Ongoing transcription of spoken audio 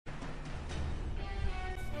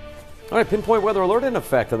All right, pinpoint weather alert in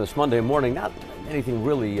effect on this Monday morning. Not anything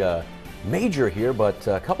really major here, but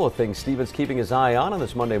a couple of things Steven's keeping his eye on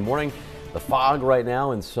this Monday morning. The fog right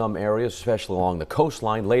now in some areas, especially along the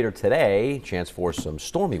coastline. Later today, chance for some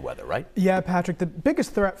stormy weather, right? Yeah, Patrick, the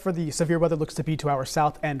biggest threat for the severe weather looks to be to our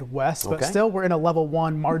south and west, but still we're in a level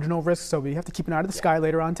 1 marginal risk, so we have to keep an eye to the sky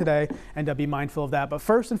later on today and be mindful of that. But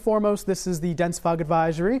first and foremost, this is the dense fog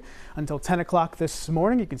advisory until 10 o'clock this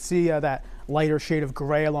morning. You can see that lighter shade of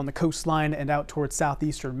gray along the coastline and out towards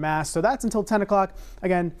southeastern Mass. So that's until 10 o'clock,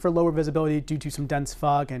 again, for lower visibility due to some dense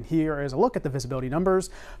fog. And here is a look at the visibility numbers.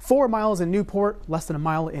 4 miles in Newport, less than a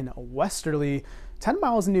mile in Westerly, 10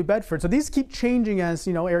 miles in New Bedford. So these keep changing as,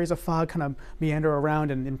 you know, areas of fog kind of meander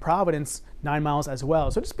around, and in Providence, 9 miles as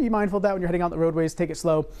well. So just be mindful of that when you're heading out the roadways. Take it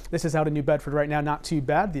slow. This is out in New Bedford right now. Not too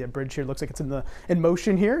bad. The bridge here looks like it's in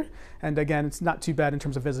motion here. And again, it's not too bad in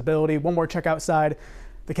terms of visibility. One more check outside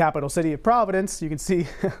the capital city of Providence. You can see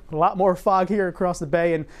a lot more fog here across the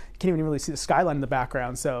bay, and you can't even really see the skyline in the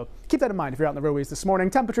background. So keep that in mind if you're out on the roadways this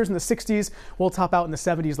morning. Temperatures in the 60s. We'll top out in the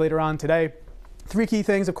 70s later on today. 3 key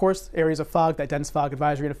things, of course: areas of fog, that dense fog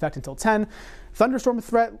advisory in effect until 10. Thunderstorm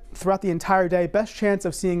threat throughout the entire day. Best chance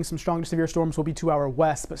of seeing some strong to severe storms will be to our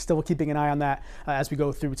west, but still keeping an eye on that as we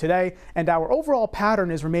go through today. And our overall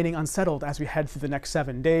pattern is remaining unsettled as we head through the next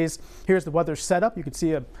 7 days. Here's the weather setup. You can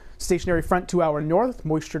see a stationary front to our north,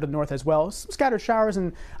 moisture to the north as well. Some scattered showers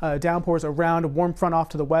and downpours around, a warm front off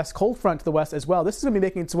to the west, cold front to the west as well. This is going to be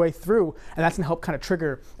making its way through, and that's going to help kind of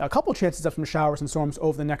trigger a couple chances of some showers and storms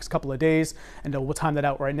over the next couple of days. And we'll time that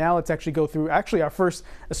out right now. Let's actually go through our first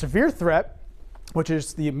severe threat, which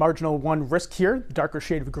is the marginal 1 risk here, darker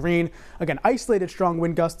shade of green. Again, isolated strong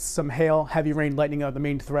wind gusts, some hail, heavy rain, lightning are the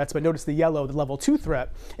main threats, but notice the yellow, the level 2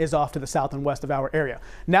 threat, is off to the south and west of our area.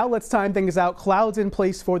 Now let's time things out. Clouds in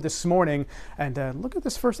place for this morning, and look at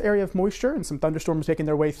this first area of moisture and some thunderstorms making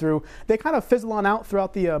their way through. They kind of fizzle on out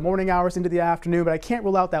throughout the morning hours into the afternoon, but I can't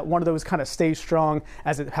rule out that one of those kind of stays strong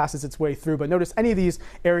as it passes its way through. But notice any of these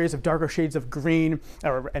areas of darker shades of green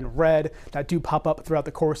and red that do pop up throughout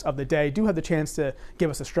the course of the day do have the chance to give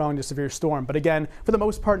us a strong to severe storm. But again, for the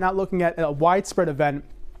most part, not looking at a widespread event.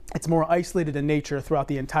 It's more isolated in nature throughout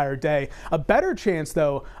the entire day. A better chance,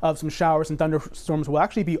 though, of some showers and thunderstorms will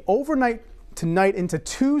actually be overnight tonight into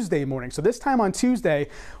Tuesday morning. So this time on Tuesday,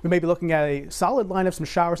 we may be looking at a solid line of some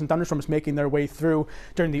showers and thunderstorms making their way through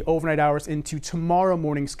during the overnight hours into tomorrow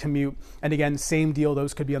morning's commute. And again, same deal,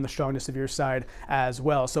 those could be on the strong to severe side as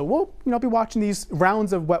well. So we'll be watching these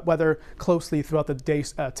rounds of wet weather closely throughout the day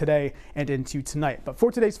today and into tonight. But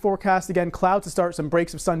for today's forecast, again, clouds to start, some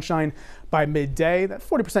breaks of sunshine by midday. That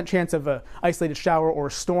 40% chance of an isolated shower or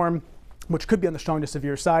storm, which could be on the strong to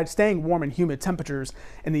severe side. Staying warm and humid, temperatures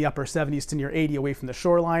in the upper 70s to near 80 away from the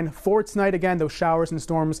shoreline. For tonight, again, those showers and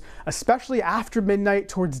storms, especially after midnight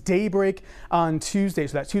towards daybreak on Tuesday.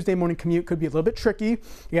 So that Tuesday morning commute could be a little bit tricky.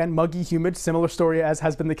 Again, muggy, humid, similar story as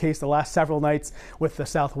has been the case the last several nights with the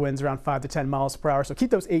south winds around 5 to 10 miles per hour. So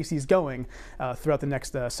keep those ACs going throughout the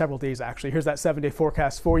next several days, actually. Here's that 7-day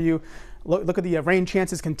forecast for you. Look at the rain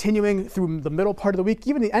chances continuing through the middle part of the week,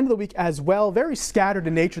 even the end of the week as well. Very scattered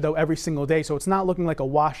in nature, though, every single day, so it's not looking like a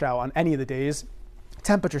washout on any of the days.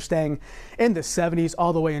 Temperature staying in the 70s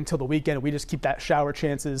all the way until the weekend. We just keep that shower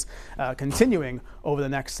chances continuing over the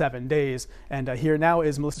next 7 days. And here now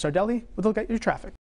is Melissa Sardelli with a look at your traffic.